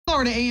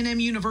Florida A&M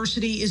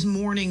University is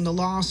mourning the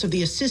loss of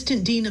the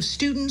Assistant Dean of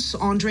Students,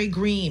 Andre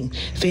Green.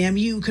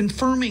 FAMU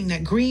confirming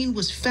that Green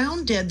was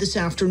found dead this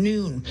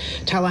afternoon.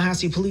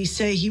 Tallahassee police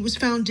say he was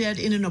found dead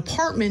in an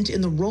apartment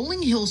in the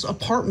Rolling Hills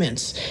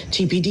Apartments.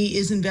 TPD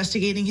is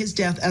investigating his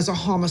death as a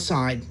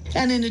homicide.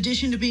 And in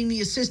addition to being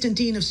the Assistant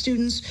Dean of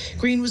Students,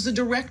 Green was the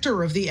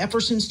director of the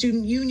Efferson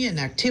Student Union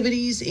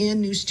activities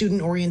and new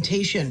student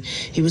orientation.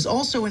 He was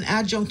also an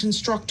adjunct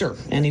instructor,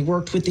 and he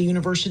worked with the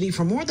university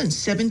for more than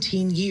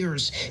 17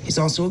 years. He's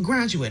also a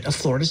graduate of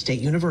Florida State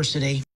University.